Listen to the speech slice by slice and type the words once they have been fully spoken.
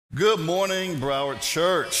Good morning, Broward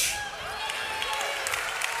Church.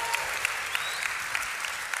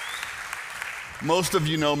 Most of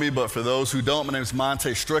you know me, but for those who don't, my name is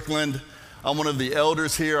Monte Strickland. I'm one of the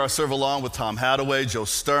elders here. I serve along with Tom Hadaway, Joe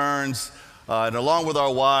Stearns, and along with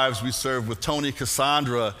our wives, we serve with Tony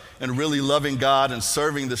Cassandra in really loving God and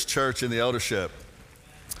serving this church in the eldership.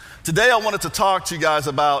 Today, I wanted to talk to you guys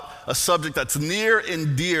about a subject that's near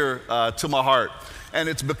and dear to my heart. And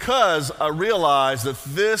it's because I realized that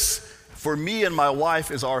this, for me and my wife,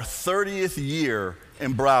 is our 30th year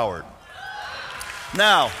in Broward.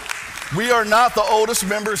 Now, we are not the oldest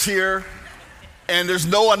members here, and there's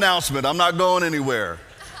no announcement. I'm not going anywhere.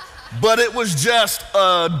 But it was just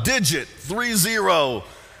a digit, 30.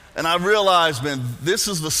 And I realized, man, this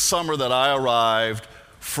is the summer that I arrived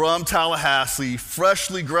from Tallahassee,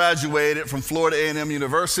 freshly graduated from Florida A&M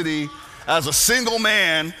University as a single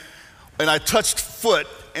man, and I touched foot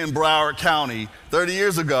in Broward County 30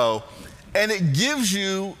 years ago. And it gives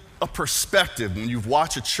you a perspective when you've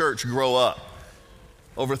watched a church grow up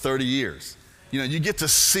over 30 years. You know, you get to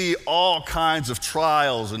see all kinds of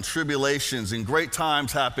trials and tribulations and great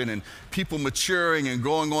times happen and people maturing and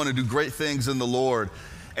going on to do great things in the Lord.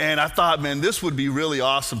 And I thought, man, this would be really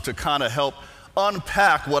awesome to kind of help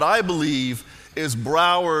unpack what I believe is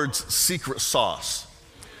Broward's secret sauce.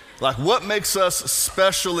 Like, what makes us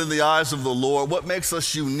special in the eyes of the Lord? What makes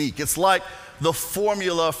us unique? It's like the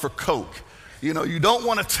formula for Coke. You know, you don't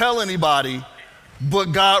want to tell anybody,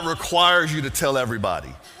 but God requires you to tell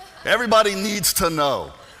everybody. Everybody needs to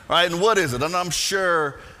know, right? And what is it? And I'm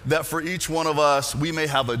sure that for each one of us, we may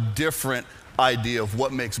have a different idea of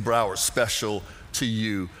what makes Broward special to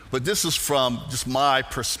you. But this is from just my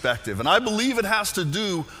perspective. And I believe it has to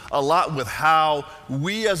do a lot with how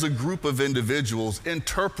we as a group of individuals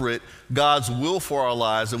interpret God's will for our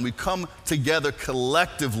lives, and we come together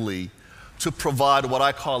collectively to provide what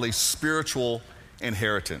I call a spiritual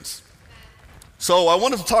inheritance. So I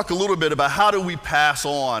wanted to talk a little bit about how do we pass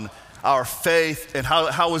on our faith and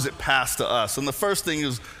how is it passed to us. And the first thing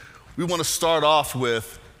is we want to start off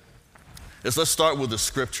with let's start with the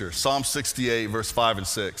scripture, Psalm 68, verse 5 and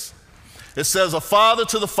 6. It says, "A father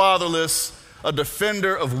to the fatherless, a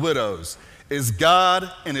defender of widows, is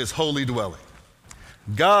God in his holy dwelling.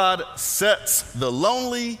 God sets the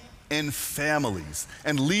lonely in families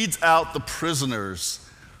and leads out the prisoners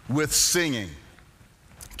with singing."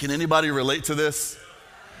 Can anybody relate to this?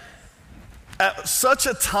 At such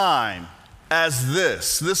a time as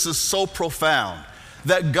this is so profound,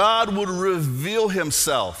 that God would reveal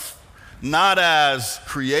himself not as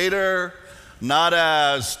creator, not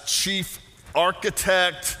as chief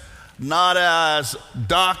architect, not as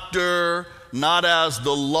doctor, not as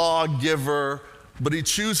the lawgiver, but he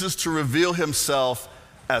chooses to reveal himself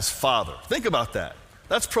as Father. Think about that.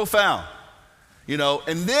 That's profound. You know,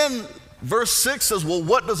 and then verse 6 says, well,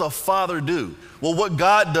 what does a father do? Well, what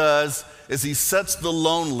God does is he sets the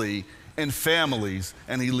lonely in families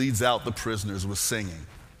and he leads out the prisoners with singing.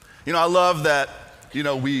 You know, I love that. You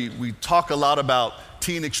know, we talk a lot about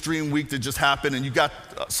Teen Extreme Week that just happened, and you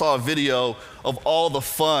saw a video of all the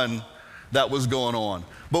fun that was going on.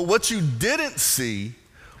 But what you didn't see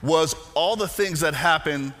was all the things that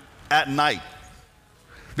happened at night,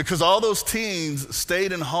 because all those teens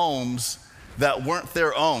stayed in homes that weren't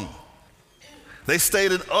their own. They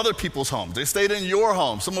stayed in other people's homes. They stayed in your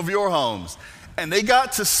home, some of your homes, and they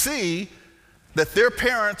got to see that their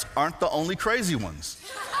parents aren't the only crazy ones.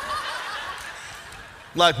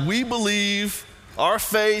 Like, we believe our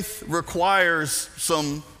faith requires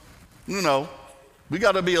some, we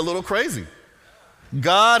got to be a little crazy.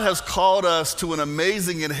 God has called us to an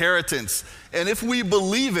amazing inheritance. And if we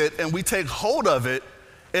believe it and we take hold of it,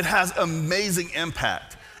 it has amazing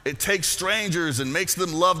impact. It takes strangers and makes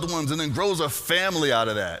them loved ones and then grows a family out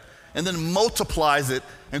of that. And then multiplies it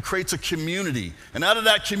and creates a community. And out of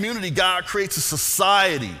that community, God creates a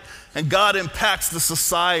society. And God impacts the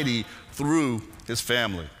society through his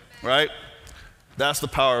family, right? That's the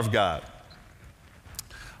power of God.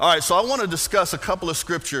 All right, so I want to discuss a couple of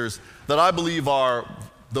scriptures that I believe are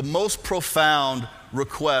the most profound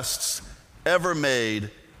requests ever made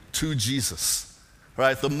to Jesus,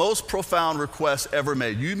 right? The most profound requests ever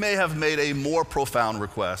made. You may have made a more profound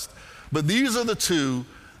request, but these are the two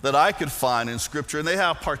that I could find in scripture, and they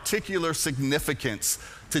have particular significance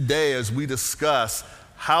today as we discuss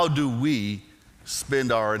how do we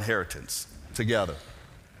spend our inheritance together.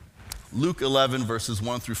 Luke 11, verses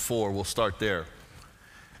 1 through 4, we'll start there.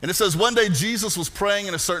 And it says, one day Jesus was praying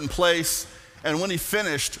in a certain place, and when he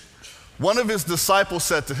finished, one of his disciples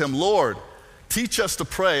said to him, "Lord, teach us to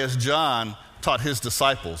pray as John taught his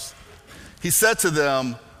disciples." He said to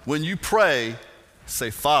them, "When you pray, Say,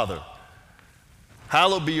 Father,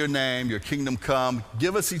 hallowed be your name, your kingdom come.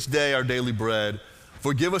 Give us each day our daily bread.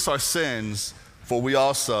 Forgive us our sins, for we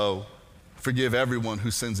also forgive everyone who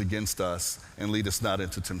sins against us, and lead us not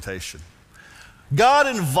into temptation. God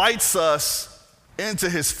invites us into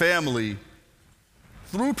his family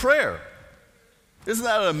through prayer. Isn't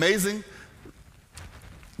that amazing?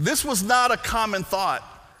 This was not a common thought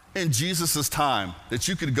in Jesus' time, that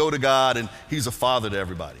you could go to God and he's a father to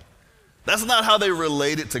everybody. That's not how they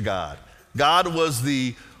related to God. God was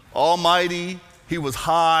the Almighty. He was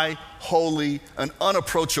high, holy, and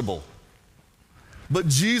unapproachable. But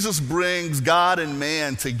Jesus brings God and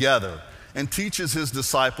man together and teaches his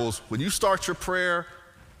disciples, when you start your prayer,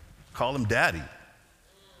 call him Daddy.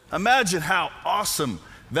 Imagine how awesome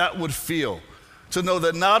that would feel to know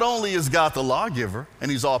that not only is God the lawgiver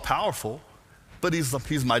and he's all powerful, but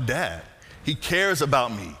he's my dad. He cares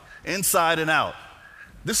about me inside and out.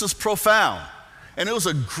 This is profound. And it was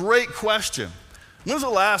a great question. When's the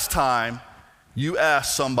last time you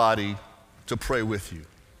asked somebody to pray with you?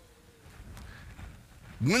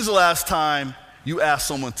 When's the last time you asked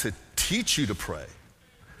someone to teach you to pray?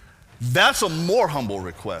 That's a more humble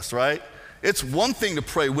request, right? It's one thing to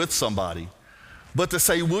pray with somebody, but to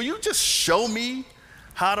say, will you just show me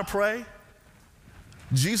how to pray?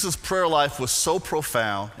 Jesus' prayer life was so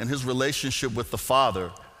profound, and his relationship with the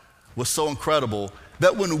Father was so incredible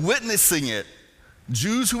that when witnessing it,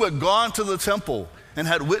 Jews who had gone to the temple and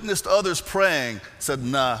had witnessed others praying said,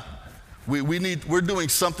 nah, we're doing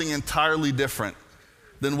something entirely different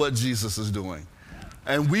than what Jesus is doing.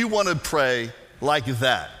 And we want to pray like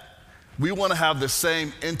that. We want to have the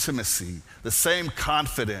same intimacy, the same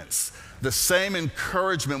confidence, the same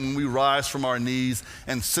encouragement when we rise from our knees,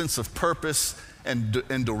 and sense of purpose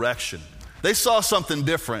and direction. They saw something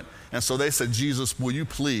different, and so they said, Jesus, will you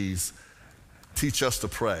please teach us to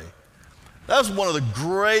pray? That's one of the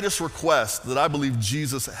greatest requests that I believe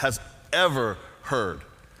Jesus has ever heard.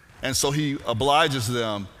 And so he obliges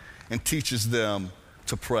them and teaches them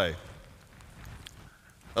to pray.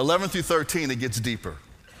 11 through 13, it gets deeper.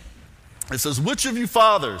 It says, which of you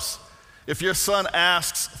fathers, if your son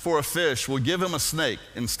asks for a fish, will give him a snake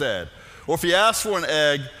instead? Or if he asks for an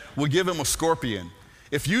egg, will give him a scorpion?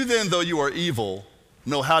 If you then, though you are evil,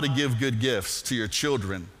 know how to give good gifts to your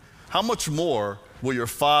children, how much more will your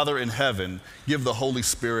Father in heaven give the Holy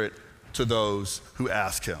Spirit to those who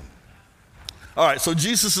ask him? All right, so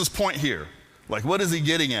Jesus' point here, like, what is he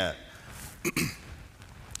getting at?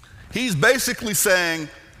 He's basically saying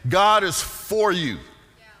God is for you.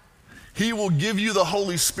 He will give you the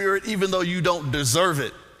Holy Spirit even though you don't deserve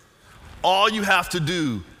it. All you have to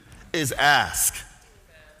do is ask.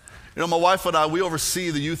 You know, my wife and I, we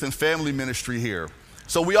oversee the youth and family ministry here.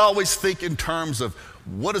 So we always think in terms of,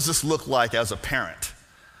 what does this look like as a parent?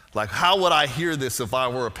 Like, how would I hear this if I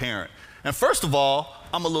were a parent? And first of all,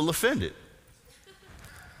 I'm a little offended.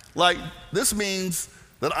 Like, this means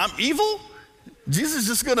that I'm evil? Jesus is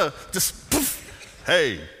just gonna poof,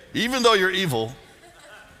 hey, even though you're evil,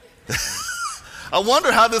 I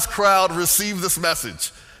wonder how this crowd received this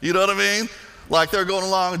message. You know what I mean? Like, they're going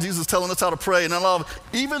along and Jesus telling us how to pray, and all of,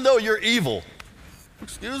 even though you're evil,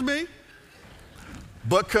 excuse me?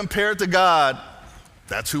 But compared to God,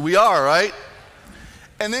 that's who we are, right?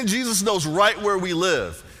 And then Jesus knows right where we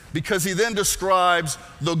live, because he then describes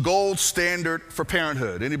the gold standard for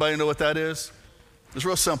parenthood. Anybody know what that is? It's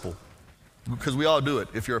real simple, because we all do it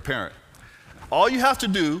if you're a parent. All you have to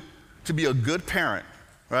do to be a good parent,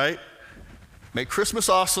 right? Make Christmas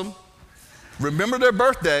awesome, remember their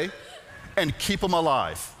birthday, and keep them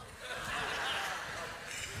alive.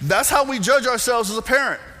 That's how we judge ourselves as a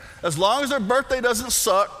parent. As long as their birthday doesn't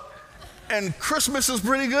suck and Christmas is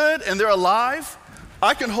pretty good and they're alive,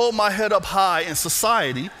 I can hold my head up high in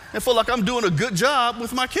society and feel like I'm doing a good job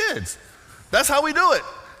with my kids. That's how we do it.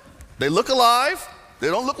 They look alive, they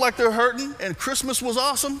don't look like they're hurting, and Christmas was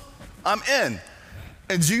awesome, I'm in.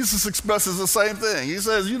 And Jesus expresses the same thing. He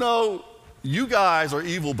says, you know, you guys are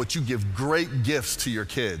evil, but you give great gifts to your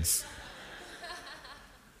kids.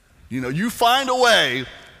 You know, you find a way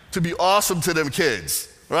to be awesome to them kids,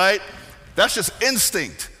 right? That's just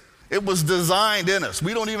instinct. It was designed in us.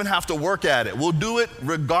 We don't even have to work at it. We'll do it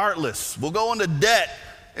regardless. We'll go into debt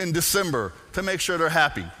in December to make sure they're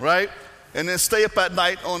happy, right? And then stay up at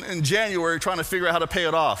night in January trying to figure out how to pay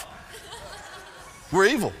it off. We're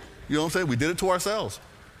evil. You know what I'm saying? We did it to ourselves.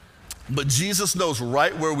 But Jesus knows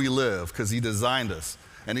right where we live because he designed us.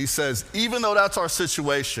 And he says, even though that's our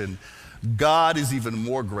situation, God is even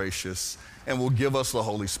more gracious and will give us the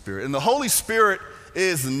Holy Spirit. And the Holy Spirit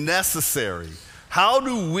is necessary. How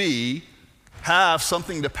do we have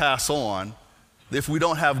something to pass on if we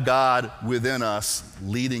don't have God within us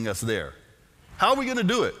leading us there? How are we going to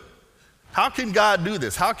do it? How can God do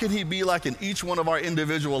this? How can he be like in each one of our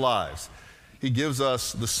individual lives? He gives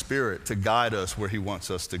us the Spirit to guide us where he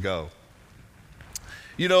wants us to go.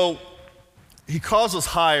 You know, he calls us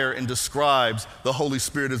higher and describes the Holy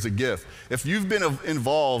Spirit as a gift. If you've been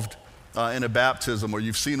involved in a baptism or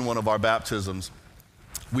you've seen one of our baptisms,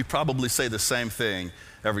 we probably say the same thing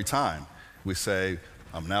every time. We say,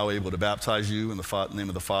 I'm now able to baptize you in the name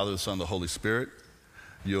of the Father, the Son, and the Holy Spirit.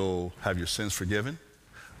 You'll have your sins forgiven.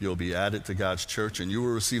 You'll be added to God's church, and you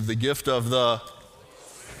will receive the gift of the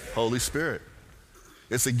Holy Spirit.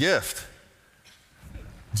 It's a gift.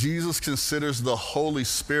 Jesus considers the Holy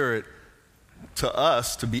Spirit to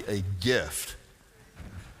us to be a gift.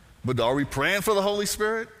 But are we praying for the Holy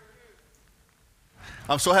Spirit?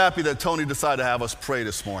 I'm so happy that Tony decided to have us pray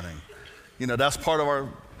this morning. You know, that's part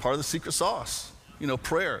of the secret sauce,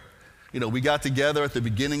 prayer. We got together at the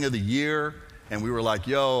beginning of the year and we were like,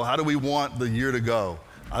 how do we want the year to go?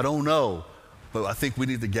 I don't know, but I think we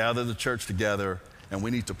need to gather the church together and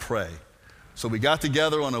we need to pray. So we got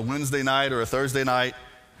together on a Wednesday night or a Thursday night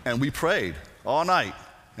and we prayed all night.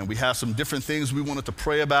 And we have some different things we wanted to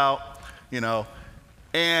pray about,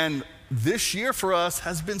 And this year for us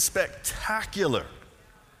has been spectacular.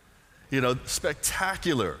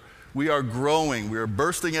 Spectacular. We are growing. We are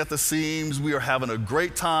bursting at the seams. We are having a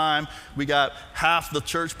great time. We got half the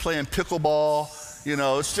church playing pickleball.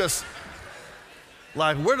 It's just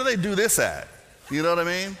like, where do they do this at? You know what I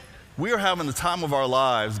mean? We are having the time of our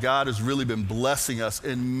lives. God has really been blessing us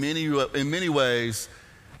in many ways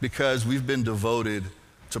because we've been devoted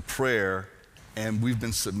to prayer and we've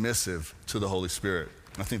been submissive to the Holy Spirit.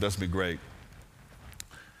 I think that's been great.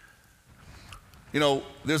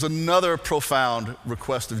 There's another profound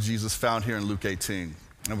request of Jesus found here in Luke 18,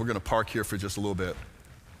 and we're going to park here for just a little bit.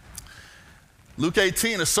 Luke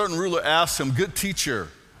 18, a certain ruler asked him, "Good teacher,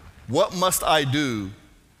 what must I do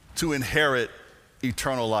to inherit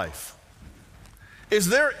eternal life?" Is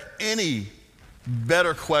there any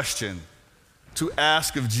better question to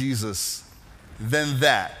ask of Jesus than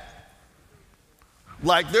that?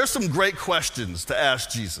 Like, there's some great questions to ask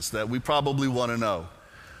Jesus that we probably want to know.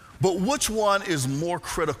 But which one is more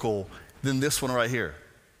critical than this one right here?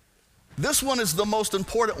 This one is the most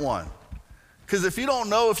important one. Because if you don't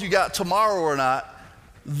know if you got tomorrow or not,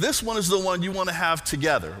 this one is the one you want to have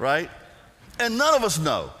together, right? And none of us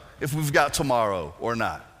know if we've got tomorrow or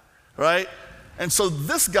not, right? And so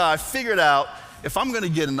this guy figured out, if I'm going to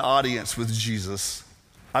get an audience with Jesus,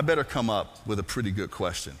 I better come up with a pretty good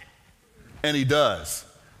question. And he does.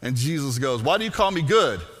 And Jesus goes, "Why do you call me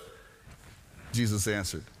good?" Jesus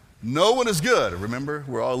answered, "No one is good." Remember,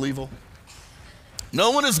 we're all evil. "No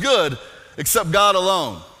one is good except God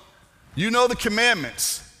alone. You know the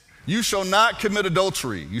commandments. You shall not commit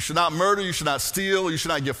adultery. You should not murder. You should not steal. You should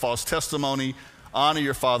not give false testimony. Honor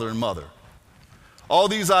your father and mother. All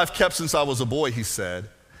these I've kept since I was a boy," he said.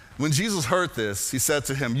 When Jesus heard this, he said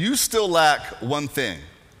to him, "You still lack one thing.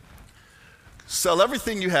 Sell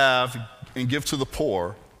everything you have and give to the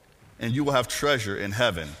poor, and you will have treasure in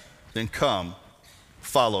heaven. Then come,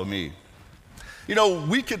 follow me."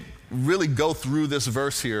 We could really go through this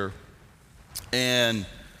verse here and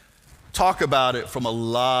talk about it from a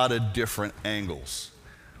lot of different angles.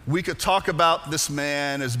 We could talk about this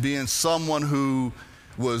man as being someone who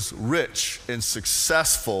was rich and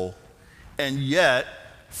successful and yet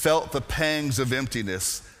felt the pangs of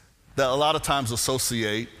emptiness that a lot of times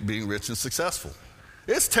associate being rich and successful.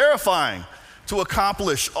 It's terrifying to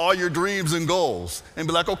accomplish all your dreams and goals and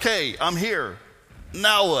be like, okay, I'm here.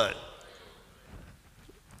 Now what?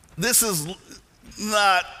 This is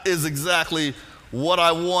not exactly what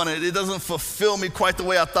I wanted. It doesn't fulfill me quite the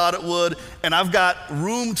way I thought it would, and I've got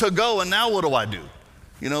room to go, and now what do I do?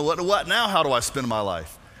 What now? How do I spend my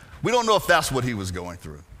life? We don't know if that's what he was going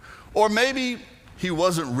through. Or maybe he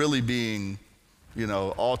wasn't really being,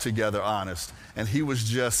 altogether honest, and he was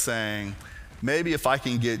just saying, maybe if I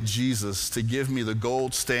can get Jesus to give me the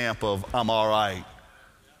gold stamp of I'm all right,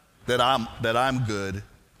 that I'm good,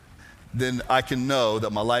 then I can know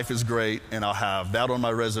that my life is great and I'll have that on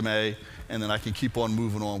my resume, and then I can keep on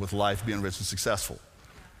moving on with life being rich and successful.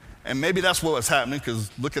 And maybe that's what was happening,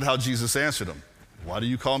 because look at how Jesus answered him. "Why do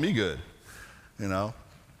you call me good?"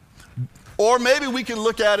 Or maybe we can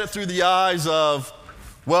look at it through the eyes of,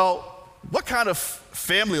 well, what kind of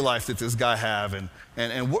family life did this guy have, and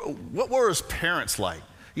what were his parents like?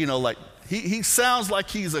 He sounds like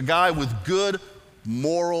he's a guy with good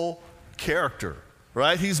moral character,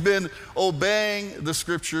 right? He's been obeying the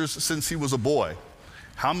scriptures since he was a boy.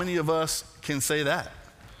 How many of us can say that?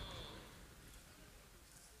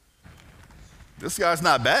 this guy's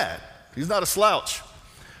not bad. He's not a slouch.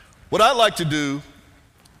 What I like to do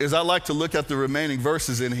is I like to look at the remaining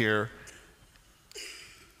verses in here,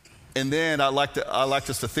 and then I like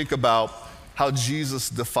us to think about how Jesus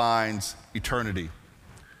defines eternity.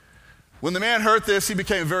 When the man heard this, he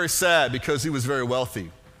became very sad because he was very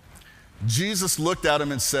wealthy. Jesus looked at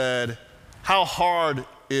him and said, "How hard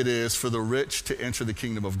it is for the rich to enter the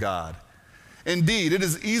kingdom of God. Indeed, it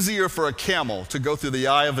is easier for a camel to go through the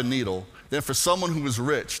eye of a needle than for someone who is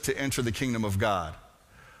rich to enter the kingdom of God."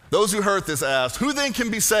 Those who heard this asked, "Who then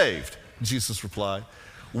can be saved?" Jesus replied,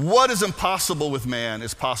 "What is impossible with man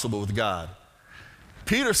is possible with God."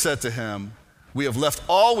 Peter said to him, "We have left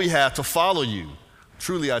all we had to follow you."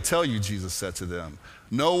 "Truly I tell you," Jesus said to them,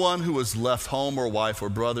 "no one who has left home or wife or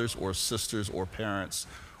brothers or sisters or parents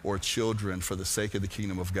or children for the sake of the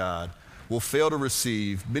kingdom of God will fail to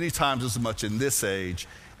receive many times as much in this age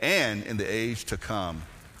and in the age to come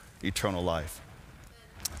eternal life."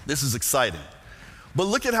 This is exciting. But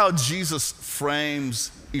look at how Jesus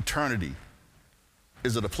frames eternity.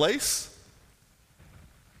 Is it a place?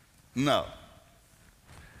 No.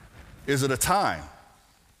 Is it a time?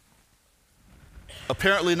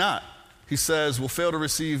 Apparently not. He says we'll fail to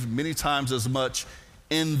receive many times as much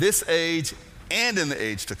in this age and in the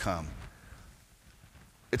age to come.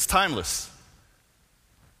 It's timeless.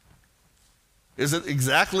 Is it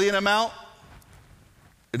exactly an amount?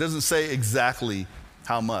 It doesn't say exactly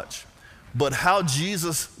how much. But how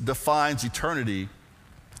Jesus defines eternity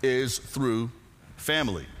is through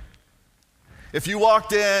family. If you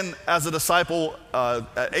walked in as a disciple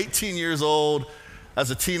at 18 years old, as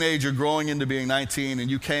a teenager growing into being 19, and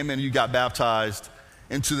you came in and you got baptized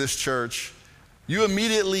into this church, you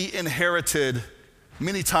immediately inherited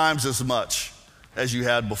many times as much as you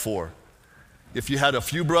had before. If you had a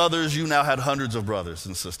few brothers, you now had hundreds of brothers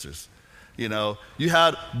and sisters. You know, you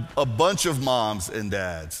had a bunch of moms and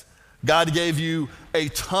dads. God gave you a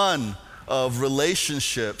ton of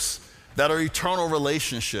relationships that are eternal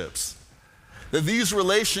relationships. That these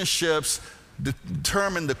relationships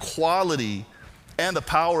determine the quality and the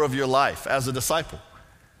power of your life as a disciple.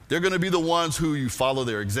 They're going to be the ones who you follow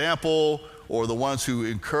their example, or the ones who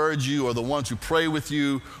encourage you, or the ones who pray with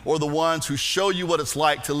you, or the ones who show you what it's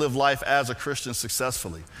like to live life as a Christian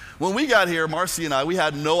successfully. When we got here, Marcy and I, we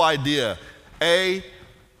had no idea,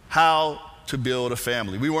 how to build a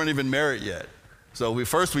family. We weren't even married yet. So we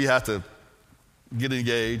had to get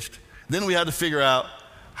engaged. Then we had to figure out,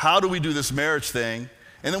 how do we do this marriage thing?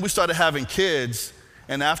 And then we started having kids,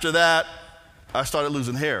 and after that, I started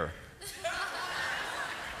losing hair.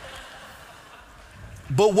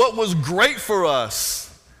 But what was great for us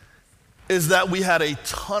is that we had a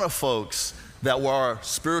ton of folks that were our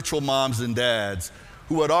spiritual moms and dads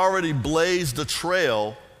who had already blazed a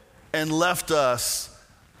trail and left us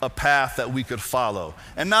a path that we could follow.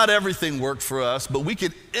 And not everything worked for us, but we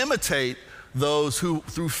could imitate those who,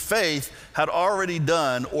 through faith, had already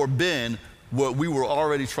done or been what we were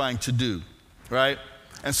already trying to do, right?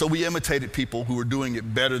 And so we imitated people who were doing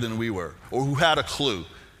it better than we were, or who had a clue,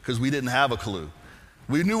 because we didn't have a clue.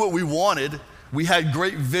 We knew what we wanted. We had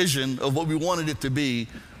great vision of what we wanted it to be,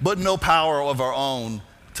 but no power of our own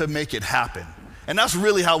to make it happen. And that's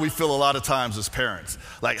really how we feel a lot of times as parents.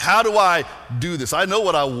 Like, how do I do this? I know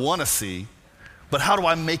what I want to see, but how do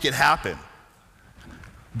I make it happen?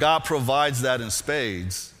 God provides that in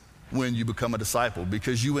spades when you become a disciple,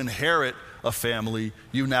 because you inherit a family.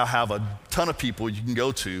 You now have a ton of people you can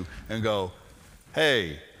go to and go,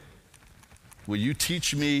 "Hey, will you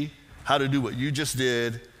teach me how to do what you just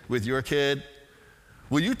did with your kid?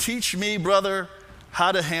 Will you teach me, brother,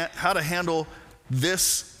 how to handle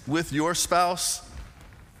this with your spouse?"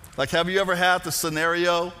 Like, have you ever had the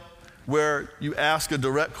scenario where you ask a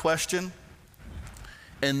direct question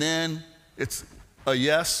and then it's a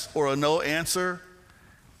yes or a no answer,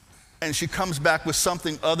 and she comes back with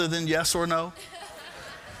something other than yes or no?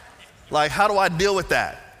 Like, how do I deal with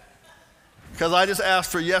that? Because I just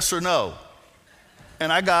asked for yes or no,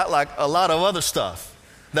 and I got like a lot of other stuff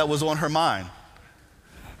that was on her mind.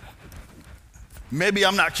 Maybe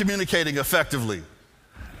I'm not communicating effectively.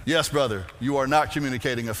 Yes, brother, you are not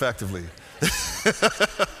communicating effectively.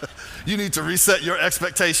 You need to reset your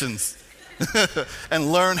expectations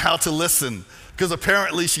and learn how to listen, because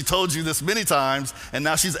apparently she told you this many times, and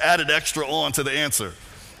now she's added extra on to the answer.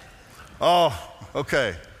 Oh,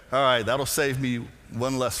 okay. All right, that'll save me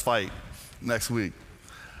one less fight next week.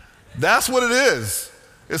 That's what it is.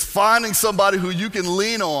 It's finding somebody who you can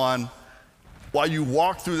lean on while you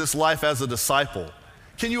walk through this life as a disciple.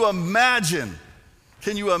 Can you imagine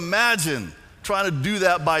trying to do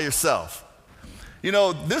that by yourself? You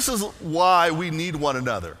know, this is why we need one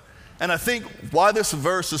another. And I think why this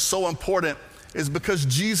verse is so important is because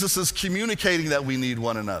Jesus is communicating that we need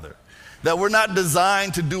one another, that we're not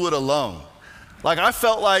designed to do it alone. Like I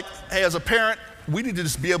felt like, hey, as a parent, we need to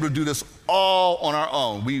just be able to do this all on our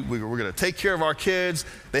own. We're going to take care of our kids.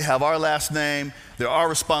 They have our last name. They're our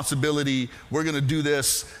responsibility. We're going to do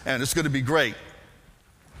this, and it's going to be great.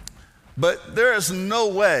 But there is no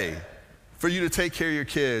way for you to take care of your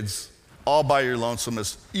kids all by your lonesome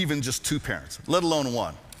as even just two parents, let alone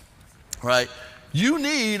one, right? You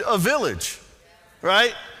need a village,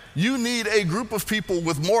 right? You need a group of people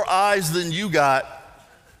with more eyes than you got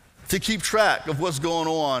to keep track of what's going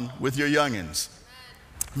on with your youngins.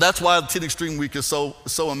 That's why Teen Extreme Week is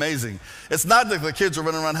so amazing. It's not that the kids are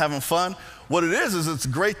running around having fun. What it is it's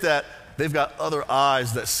great that they've got other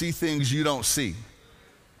eyes that see things you don't see.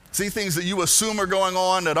 See things that you assume are going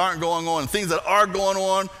on that aren't going on, things that are going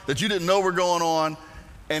on that you didn't know were going on.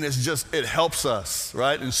 And it helps us,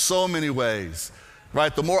 right, in so many ways,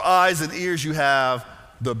 right? The more eyes and ears you have,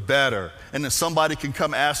 the better. And then somebody can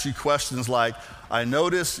come ask you questions like, I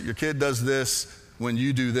notice your kid does this when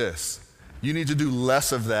you do this. You need to do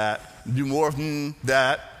less of that, do more of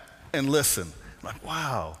that, and listen. I'm like,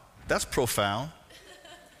 wow, that's profound.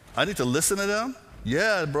 I need to listen to them?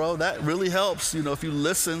 Yeah, bro, that really helps. You know, if you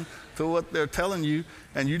listen to what they're telling you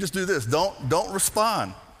and you just do this, don't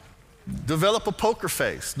respond. Develop a poker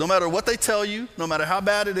face. No matter what they tell you, no matter how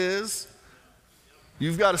bad it is,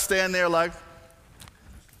 you've got to stand there like,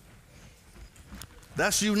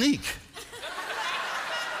 that's unique.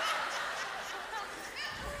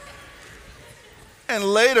 And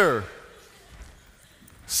later,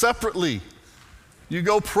 separately, you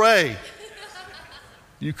go pray.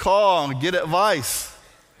 You call and get advice.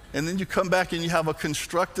 And then you come back and you have a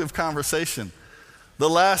constructive conversation. The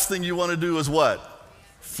last thing you want to do is what?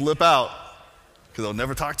 Flip out, because they'll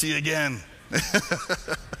never talk to you again.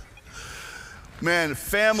 Man,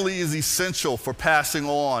 family is essential for passing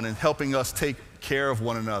on and helping us take care of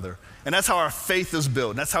one another. And that's how our faith is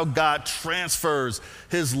built. And that's how God transfers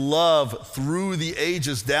his love through the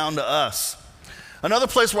ages down to us. Another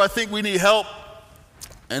place where I think we need help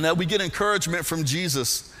and that we get encouragement from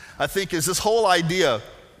Jesus, I think, is this whole idea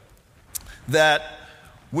that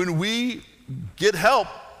when we get help,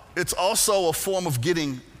 it's also a form of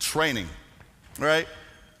getting training, right?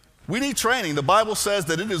 We need training. The Bible says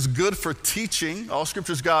that it is good for teaching. All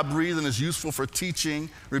scripture is God-breathed and is useful for teaching,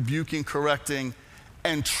 rebuking, correcting,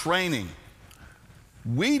 and training.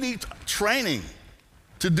 We need training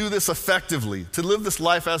to do this effectively, to live this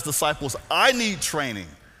life as disciples. I need training.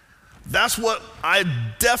 That's what I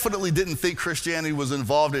definitely didn't think Christianity was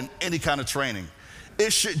involved in, any kind of training.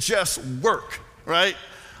 It should just work, right?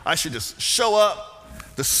 I should just show up.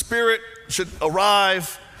 The Spirit should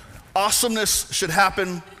arrive. Awesomeness should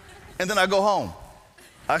happen. And then I go home.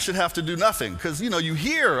 I should have to do nothing. Because, you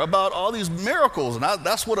hear about all these miracles. And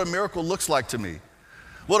that's what a miracle looks like to me.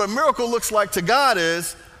 What a miracle looks like to God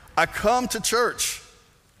is I come to church.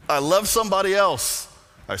 I love somebody else.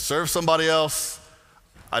 I serve somebody else.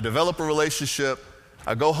 I develop a relationship.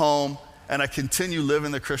 I go home. And I continue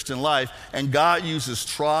living the Christian life. And God uses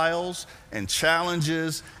trials and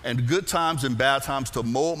challenges and good times and bad times to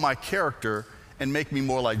mold my character and make me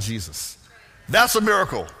more like Jesus. That's a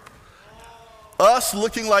miracle. Us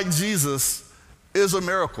looking like Jesus is a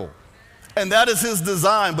miracle. And that is his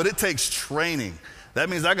design, but it takes training. That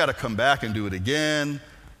means I got to come back and do it again,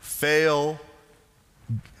 fail,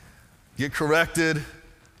 get corrected,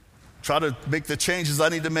 try to make the changes I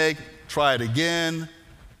need to make, try it again,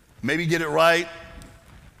 maybe get it right,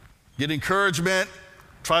 get encouragement,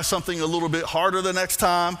 try something a little bit harder the next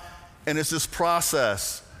time. And it's this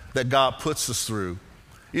process that God puts us through.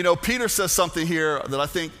 Peter says something here that I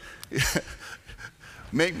think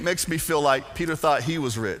makes me feel like Peter thought he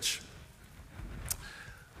was rich.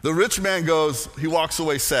 The rich man he walks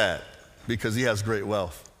away sad because he has great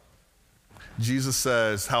wealth. Jesus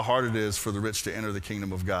says how hard it is for the rich to enter the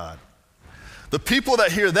kingdom of God. The people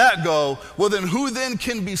that hear that go, well, then who then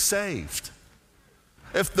can be saved?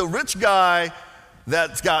 If the rich guy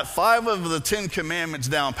that's got 5 of the 10 commandments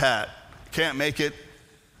down pat can't make it,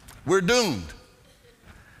 we're doomed.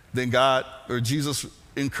 Then Jesus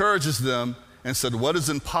encourages them and said, what is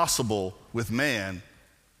impossible with man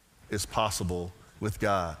is possible with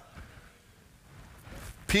God.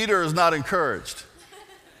 Peter is not encouraged.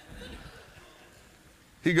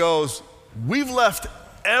 He goes, we've left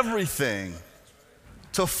everything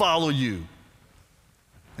to follow you.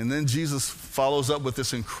 And then Jesus follows up with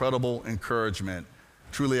this incredible encouragement.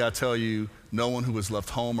 Truly, I tell you, no one who has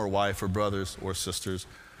left home or wife or brothers or sisters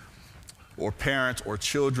or parents or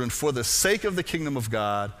children for the sake of the kingdom of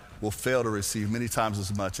God will fail to receive many times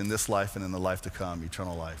as much in this life and in the life to come,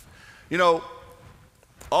 eternal life.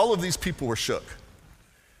 All of these people were shook.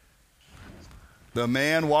 The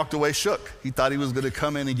man walked away shook. He thought he was going to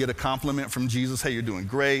come in and get a compliment from Jesus. Hey, you're doing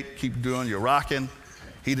great. Keep doing, you're rocking.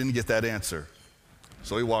 He didn't get that answer.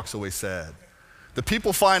 So he walks away sad. The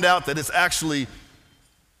people find out that it's actually,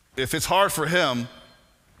 if it's hard for him,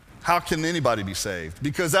 how can anybody be saved?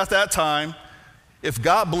 Because at that time, if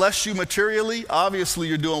God bless you materially, obviously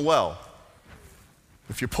you're doing well.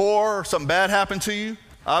 If you're poor or something bad happened to you,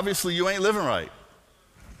 obviously you ain't living right.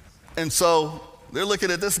 And so they're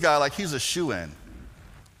looking at this guy like he's a shoo-in.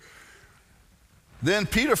 Then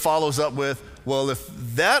Peter follows up with, well, if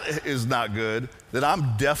that is not good, then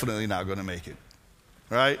I'm definitely not going to make it,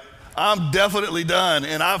 right? I'm definitely done,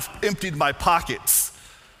 and I've emptied my pockets.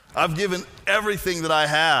 I've given everything that I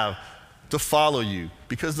have to follow you,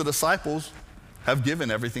 because the disciples have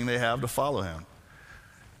given everything they have to follow him.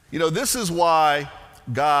 This is why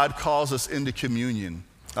God calls us into communion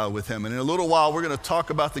with him. And in a little while, we're going to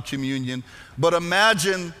talk about the communion, but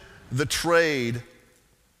imagine the trade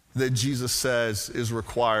that Jesus says is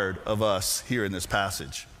required of us here in this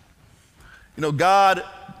passage. God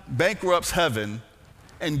bankrupts heaven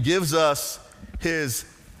and gives us his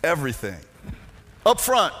everything up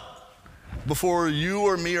front before you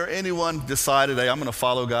or me or anyone decided, hey, I'm going to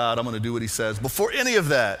follow God, I'm going to do what he says. Before any of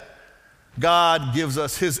that, God gives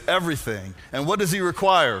us his everything. And what does he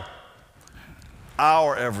require?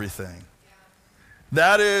 Our everything.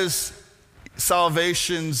 That is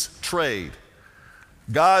salvation's trade.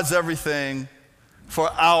 God's everything for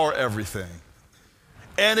our everything.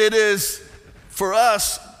 And it is, for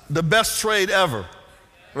us, the best trade ever,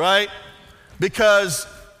 right? Because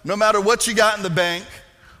no matter what you got in the bank,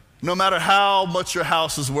 no matter how much your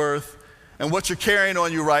house is worth and what you're carrying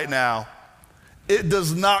on you right now, it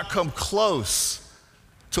does not come close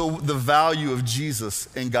to the value of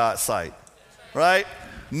Jesus in God's sight, right?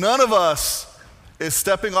 None of us is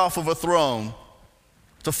stepping off of a throne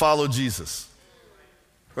to follow Jesus.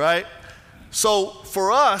 Right? So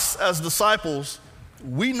for us as disciples,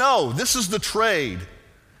 we know this is the trade.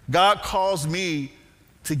 God calls me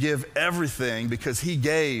to give everything because he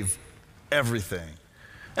gave everything.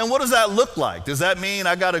 And what does that look like? Does that mean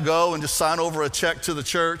I got to go and just sign over a check to the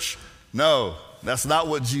church? No, that's not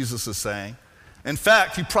what Jesus is saying. In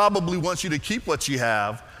fact, he probably wants you to keep what you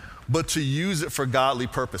have, but to use it for godly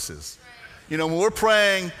purposes. When we're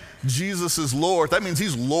praying Jesus is Lord, that means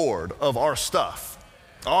he's Lord of our stuff.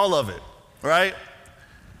 All of it, right?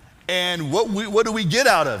 And what do we get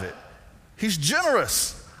out of it? He's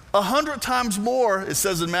generous. 100 times more, it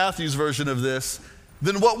says in Matthew's version of this,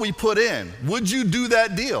 than what we put in. Would you do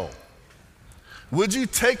that deal? Would you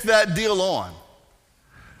take that deal on?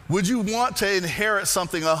 Would you want to inherit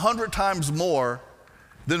something 100 times more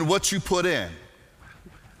than what you put in?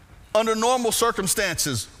 Under normal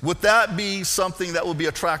circumstances, would that be something that would be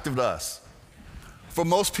attractive to us? For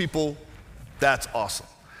most people, that's awesome.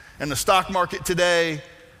 In the stock market today,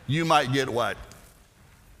 you might get what?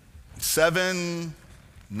 7,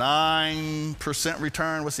 9%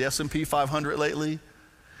 return. What's the S&P 500 lately?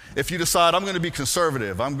 If you decide I'm going to be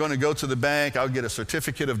conservative, I'm going to go to the bank, I'll get a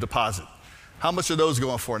certificate of deposit. How much are those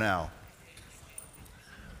going for now?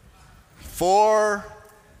 4,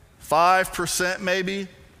 5% maybe?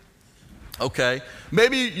 Okay.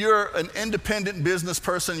 Maybe you're an independent business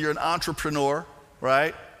person, you're an entrepreneur,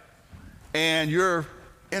 right? And you're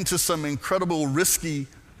into some incredible risky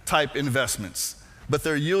type investments, but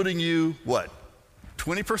they're yielding you what?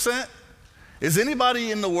 20%? Is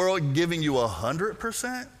anybody in the world giving you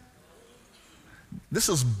 100%? This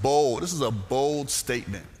is bold. This is a bold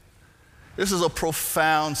statement. This is a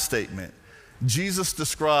profound statement. Jesus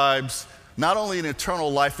describes not only an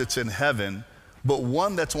eternal life that's in heaven, but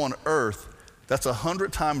one that's on earth that's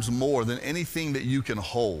 100 times more than anything that you can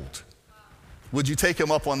hold. Would you take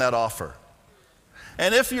him up on that offer?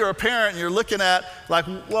 And if you're a parent and you're looking at like,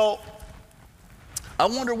 well, I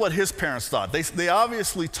wonder what his parents thought. They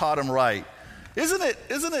obviously taught him right. Isn't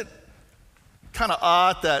it kind of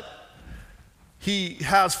odd that he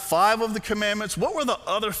has 5 of the commandments? What were the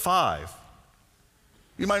other 5?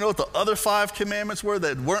 You might know what the other 5 commandments were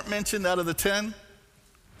that weren't mentioned out of the 10.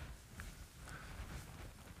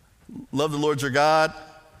 Love the Lord your God,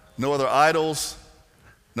 no other idols,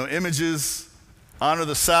 no images, honor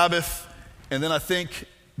the Sabbath, and then I think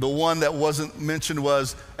the one that wasn't mentioned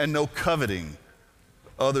was, and no coveting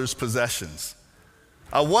others' possessions.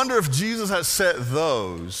 I wonder if Jesus had set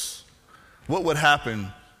those, what would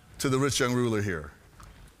happen to the rich young ruler here?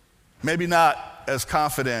 Maybe not as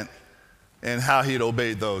confident in how he'd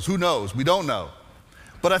obeyed those. Who knows? We don't know.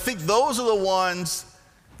 But I think those are the ones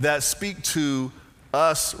that speak to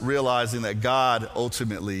us realizing that God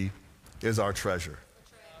ultimately is our treasure.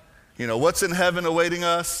 You know, what's in heaven awaiting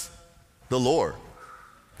us? The Lord.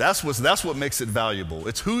 That's what makes it valuable.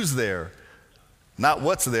 It's who's there, not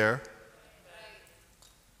what's there.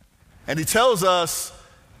 And he tells us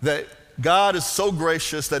that God is so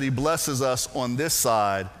gracious that he blesses us on this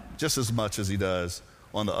side just as much as he does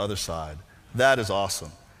on the other side. That is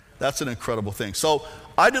awesome. That's an incredible thing. So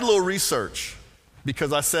I did a little research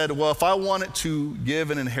because I said, well, if I wanted to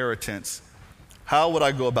give an inheritance, how would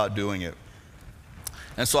I go about doing it?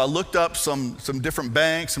 And so I looked up some different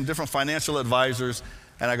banks, some different financial advisors,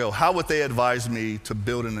 and I go, how would they advise me to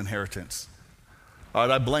build an inheritance? All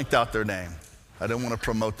right, I blanked out their name. I didn't want to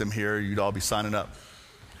promote them here. You'd all be signing up.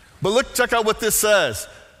 But look, check out what this says.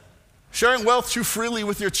 Sharing wealth too freely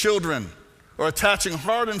with your children or attaching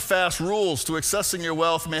hard and fast rules to accessing your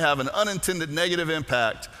wealth may have an unintended negative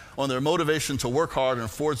impact on their motivation to work hard and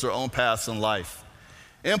forge their own paths in life.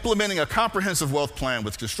 Implementing a comprehensive wealth plan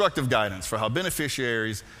with constructive guidance for how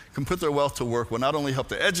beneficiaries can put their wealth to work will not only help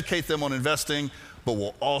to educate them on investing, but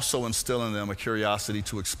will also instill in them a curiosity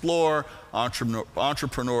to explore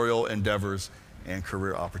entrepreneurial endeavors and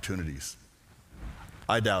career opportunities.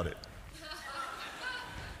 I doubt it.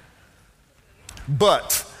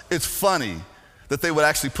 But it's funny that they would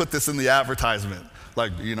actually put this in the advertisement.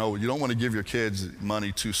 Like, you know, you don't want to give your kids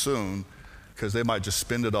money too soon because they might just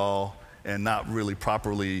spend it all and not really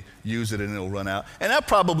properly use it and it'll run out. And that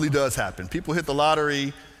probably does happen. People hit the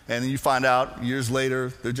lottery and then you find out years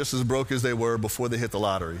later they're just as broke as they were before they hit the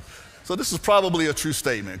lottery. So this is probably a true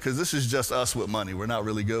statement because this is just us with money. We're not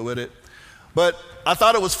really good with it. But I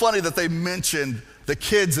thought it was funny that they mentioned the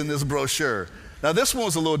kids in this brochure. Now this one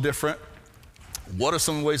was a little different. What are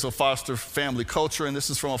some ways to foster family culture? And this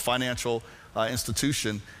is from a financial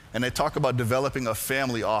institution. And they talk about developing a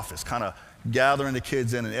family office, kind of gathering the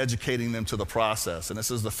kids in and educating them to the process. And it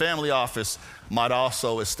says the family office might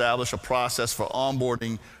also establish a process for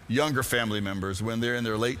onboarding younger family members when they're in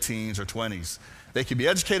their late teens or 20s. They can be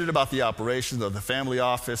educated about the operations of the family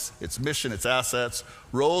office, its mission, its assets,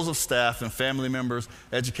 roles of staff and family members.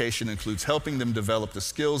 Education includes helping them develop the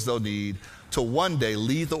skills they'll need to one day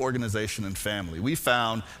lead the organization and family. We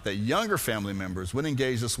found that younger family members, when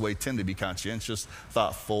engaged this way, tend to be conscientious,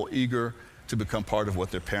 thoughtful, eager to become part of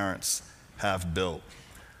what their parents have built.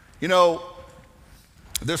 You know,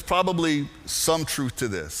 there's probably some truth to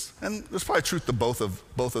this, and there's probably truth to both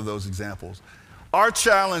of those examples. Our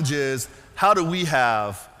challenge is, how do we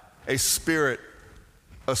have a spiritual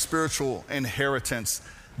inheritance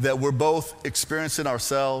that we're both experiencing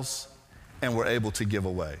ourselves and we're able to give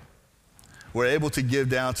away? We're able to give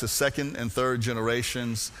down to second and third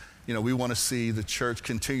generations. You know, we want to see the church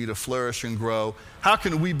continue to flourish and grow. How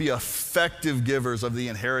can we be effective givers of the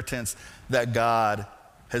inheritance that God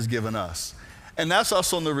has given us? And that's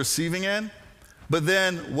us on the receiving end. But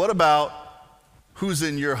then what about who's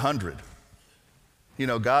in your 100? You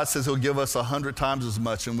know, God says he'll give us 100 times as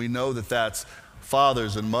much, and we know that that's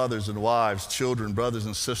fathers and mothers and wives, children, brothers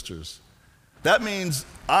and sisters. That means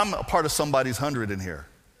I'm a part of somebody's 100 in here.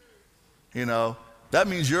 You know, that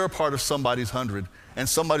means you're a part of somebody's 100 and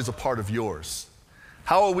somebody's a part of yours.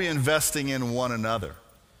 How are we investing in one another?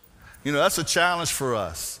 You know, that's a challenge for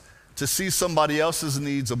us, to see somebody else's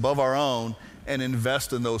needs above our own and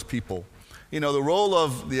invest in those people. You know, the role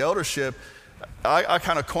of the eldership, I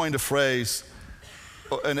kind of coined a phrase.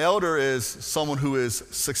 An elder is someone who is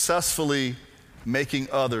successfully making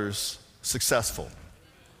others successful.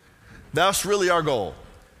 That's really our goal.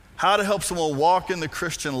 How to help someone walk in the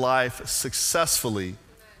Christian life successfully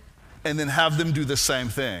and then have them do the same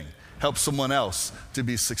thing. Help someone else to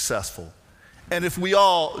be successful. And if we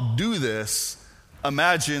all do this,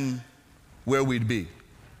 imagine where we'd be.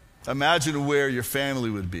 Imagine where your family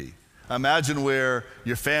would be. Imagine where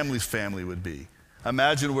your family's family would be.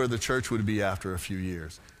 Imagine where the church would be after a few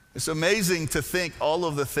years. It's amazing to think all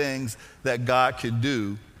of the things that God could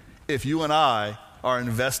do if you and I are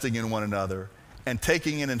investing in one another and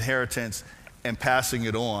taking an inheritance and passing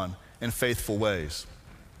it on in faithful ways.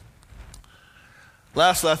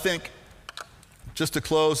 Lastly, I think, just to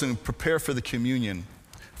close and prepare for the communion,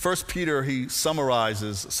 1 Peter, he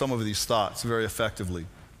summarizes some of these thoughts very effectively.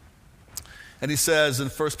 And he says in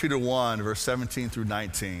 1 Peter 1, verse 17 through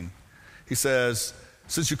 19, he says,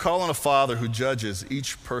 since you call on a Father who judges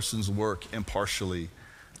each person's work impartially,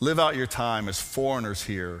 live out your time as foreigners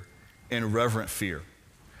here in reverent fear.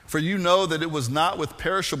 For you know that it was not with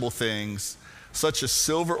perishable things, such as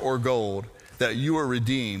silver or gold, that you were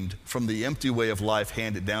redeemed from the empty way of life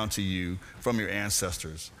handed down to you from your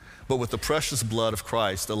ancestors, but with the precious blood of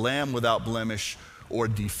Christ, a lamb without blemish or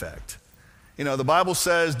defect. You know, the Bible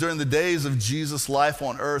says during the days of Jesus' life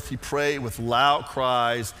on earth, he prayed with loud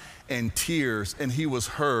cries and tears, and he was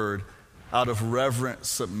heard out of reverent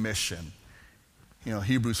submission. You know,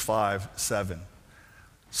 Hebrews 5:7.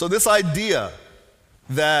 So this idea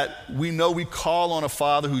that we know we call on a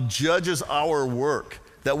Father who judges our work,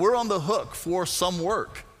 that we're on the hook for some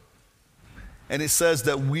work. And it says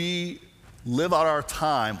that we live out our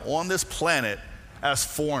time on this planet as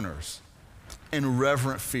foreigners in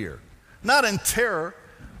reverent fear. Not in terror,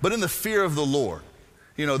 but in the fear of the Lord.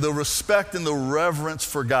 You know, the respect and the reverence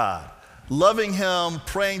for God. Loving him,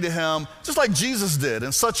 praying to him, just like Jesus did,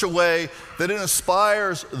 in such a way that it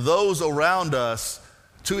inspires those around us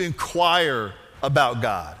to inquire about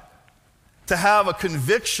God, to have a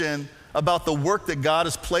conviction about the work that God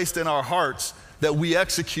has placed in our hearts, that we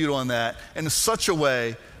execute on that in such a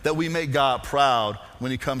way that we make God proud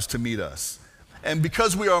when he comes to meet us. And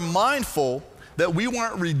because we are mindful that we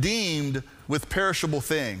weren't redeemed with perishable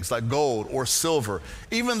things like gold or silver,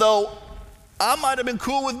 even though I might have been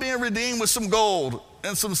cool with being redeemed with some gold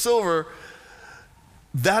and some silver,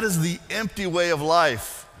 that is the empty way of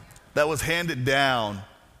life that was handed down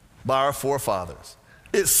by our forefathers.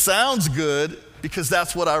 It sounds good because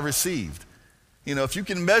that's what I received. You know, if you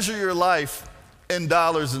can measure your life in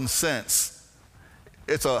dollars and cents,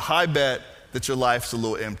 it's a high bet that your life's a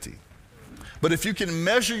little empty. But if you can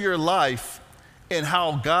measure your life in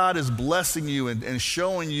how God is blessing you and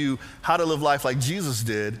showing you how to live life like Jesus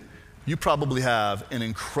did, you probably have an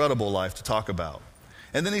incredible life to talk about.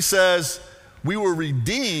 And then he says, we were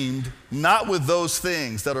redeemed not with those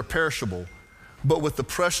things that are perishable, but with the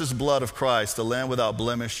precious blood of Christ, the Lamb without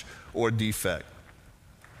blemish or defect.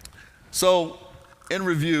 So, in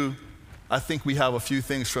review, I think we have a few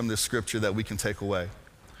things from this scripture that we can take away.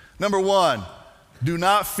 Number one, do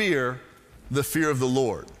not fear the fear of the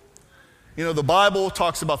Lord. You know, the Bible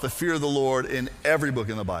talks about the fear of the Lord in every book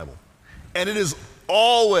in the Bible, and it is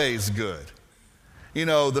always good. You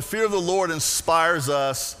know, the fear of the Lord inspires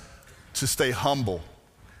us to stay humble.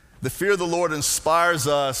 The fear of the Lord inspires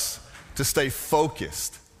us to stay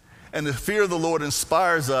focused. And the fear of the Lord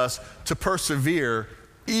inspires us to persevere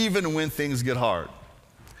even when things get hard.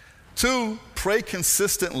 Two, pray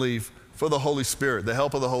consistently for the Holy Spirit, the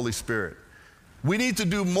help of the Holy Spirit. We need to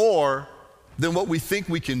do more than what we think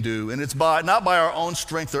we can do, and it's not by our own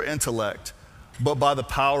strength or intellect, but by the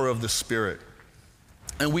power of the Spirit.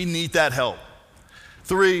 And we need that help.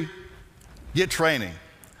 Three, get training.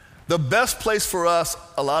 The best place for us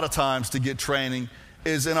a lot of times to get training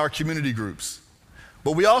is in our community groups.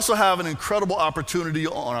 But we also have an incredible opportunity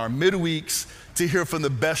on our midweeks to hear from the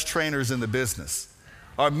best trainers in the business.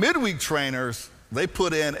 Our midweek trainers, they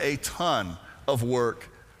put in a ton of work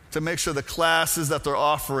to make sure the classes that they're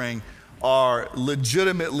offering are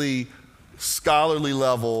legitimately scholarly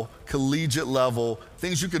level, collegiate level,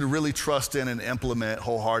 things you could really trust in and implement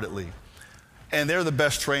wholeheartedly. And they're the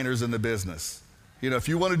best trainers in the business. You know, if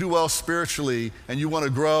you want to do well spiritually and you want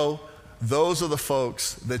to grow, those are the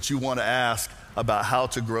folks that you want to ask about how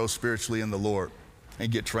to grow spiritually in the Lord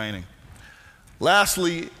and get training.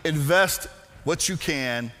 Lastly, invest what you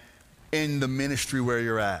can in the ministry where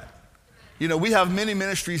you're at. You know, we have many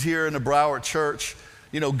ministries here in the Broward church.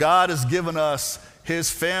 You know, God has given us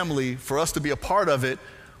his family for us to be a part of it,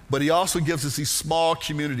 but he also gives us these small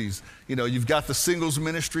communities. You know, you've got the singles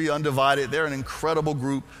ministry, Undivided. They're an incredible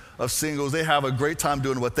group of singles. They have a great time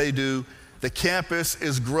doing what they do. The campus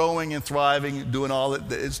is growing and thriving, doing all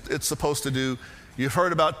that it's supposed to do. You've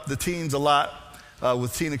heard about the teens a lot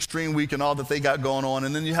with Teen Extreme Week and all that they got going on.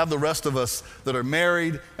 And then you have the rest of us that are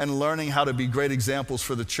married and learning how to be great examples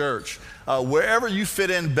for the church. Wherever you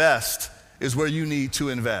fit in best is where you need to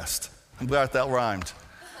invest. I'm glad that rhymed.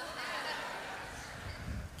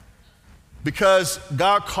 Because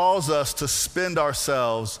God calls us to spend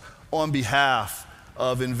ourselves on behalf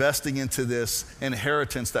of investing into this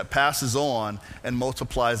inheritance that passes on and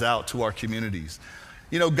multiplies out to our communities.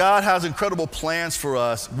 You know, God has incredible plans for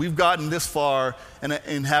us. We've gotten this far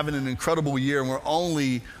in having an incredible year, and we're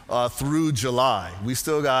only through July. We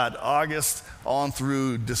still got August on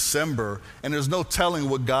through December, and there's no telling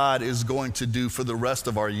what God is going to do for the rest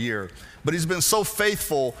of our year. But he's been so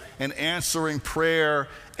faithful in answering prayer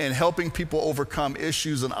and helping people overcome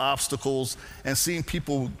issues and obstacles and seeing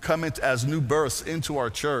people come in as new births into our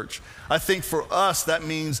church. I think for us, that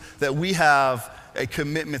means that we have a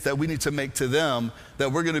commitment that we need to make to them,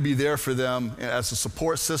 that we're going to be there for them as a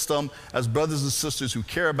support system, as brothers and sisters who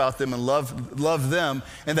care about them and love them,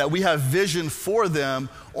 and that we have vision for them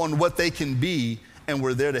on what they can be, and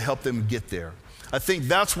we're there to help them get there. I think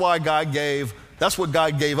that's what God gave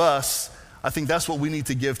us I think that's what we need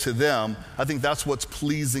to give to them. I think that's what's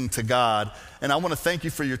pleasing to God. And I want to thank you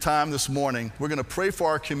for your time this morning. We're going to pray for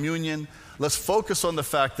our communion. Let's focus on the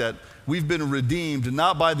fact that we've been redeemed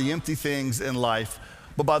not by the empty things in life,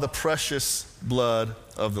 but by the precious blood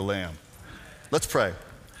of the Lamb. Let's pray.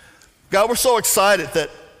 God, we're so excited that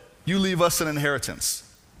you leave us an inheritance.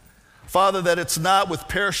 Father, that it's not with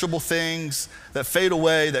perishable things that fade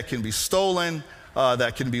away, that can be stolen,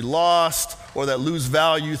 that can be lost, or that lose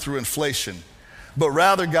value through inflation. But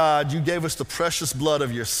rather, God, you gave us the precious blood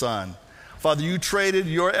of your Son. Father, you traded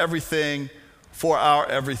your everything for our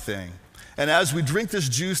everything. And as we drink this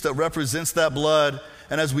juice that represents that blood,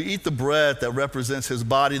 and as we eat the bread that represents his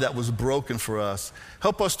body that was broken for us,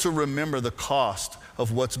 help us to remember the cost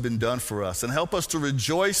of what's been done for us. And help us to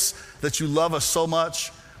rejoice that you love us so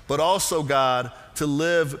much, but also, God, to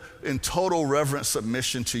live in total reverent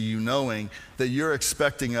submission to you, knowing that you're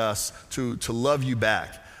expecting us to love you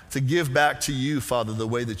back, to give back to you, Father, the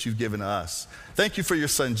way that you've given us. Thank you for your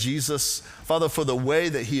Son, Jesus, Father, for the way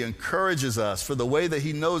that he encourages us, for the way that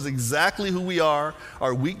he knows exactly who we are,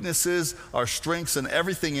 our weaknesses, our strengths, and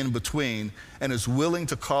everything in between, and is willing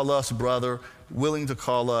to call us brother, willing to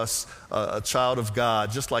call us a child of God,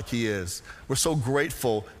 just like he is. We're so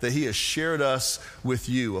grateful that he has shared us with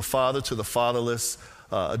you, a father to the fatherless,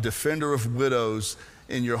 a defender of widows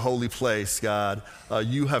in your holy place, God.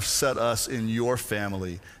 You have set us in your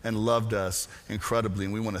family and loved us incredibly,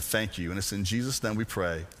 and we want to thank you. And it's in Jesus' name we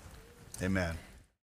pray. Amen.